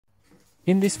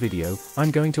In this video,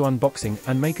 I'm going to unboxing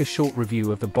and make a short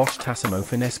review of the Bosch Tassimo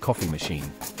Finesse Kaffeemaschine,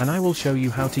 and I will show you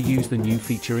how to use the new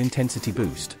feature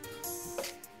IntensityBoost.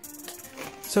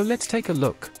 So let's take a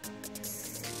look.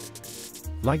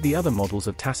 Like the other models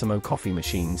of Tassimo coffee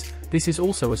machines, this is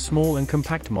also a small and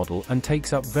compact model and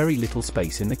takes up very little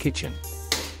space in the kitchen.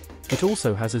 It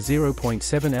also has a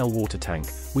 0.7L water tank,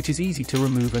 which is easy to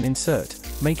remove and insert,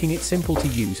 making it simple to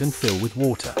use and fill with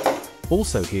water.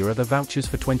 Also, here are the vouchers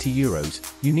for €20.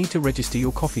 You need to register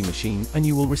your coffee machine and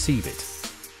you will receive it.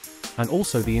 And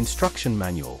also the instruction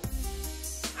manual.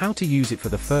 How to use it for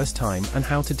the first time and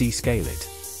how to descale it.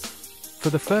 For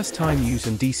the first time use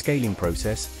and descaling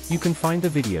process, you can find the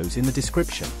videos in the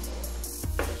description.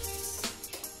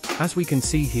 As we can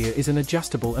see, here is an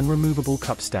adjustable and removable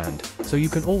cup stand, so you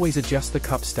can always adjust the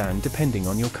cup stand depending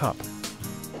on your cup.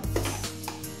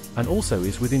 And also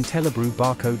is with IntelliBrew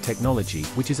barcode technology,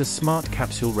 which is a smart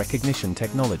capsule recognition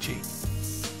technology.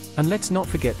 And let's not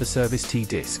forget the service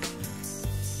T-disc.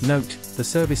 Note, the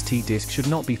service T-disc should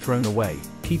not be thrown away,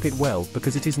 keep it well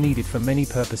because it is needed for many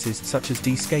purposes such as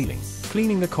descaling,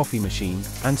 cleaning the coffee machine,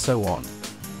 and so on.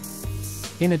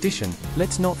 In addition,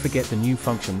 let's not forget the new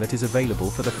function that is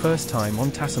available for the first time on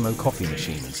Tassimo coffee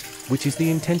machines, which is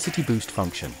the IntensityBoost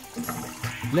function.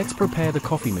 Let's prepare the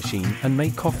coffee machine and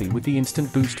make coffee with the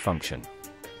Instant Boost function.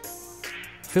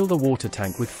 Fill the water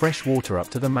tank with fresh water up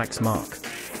to the max mark.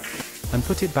 And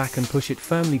put it back and push it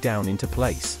firmly down into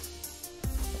place.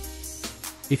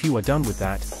 If you are done with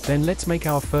that, then let's make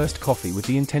our first coffee with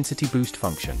the IntensityBoost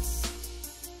function.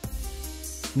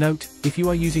 Note, if you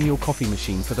are using your coffee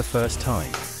machine for the first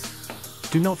time,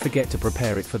 do not forget to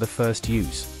prepare it for the first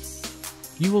use.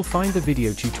 You will find the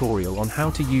video tutorial on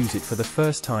how to use it for the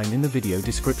first time in the video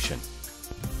description.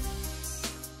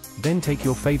 Then take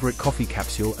your favorite coffee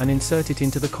capsule and insert it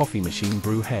into the coffee machine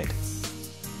brew head.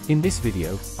 In this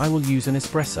video, I will use an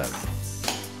espresso.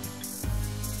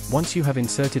 Once you have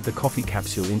inserted the coffee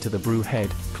capsule into the brew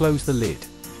head, close the lid.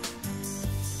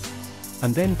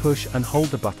 And then push and hold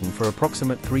the button for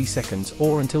approximate 3 seconds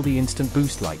or until the instant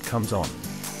boost light comes on.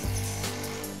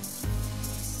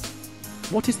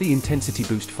 What is the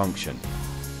IntensityBoost function?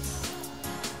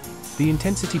 The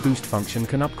IntensityBoost function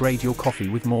can upgrade your coffee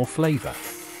with more flavor.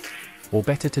 Or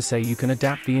better to say, you can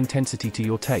adapt the intensity to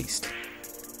your taste.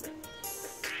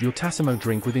 Your Tassimo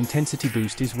drink with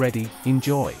IntensityBoost is ready,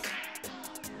 enjoy!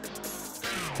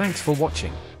 Thanks for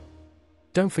watching.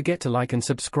 Don't forget to like and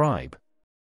subscribe.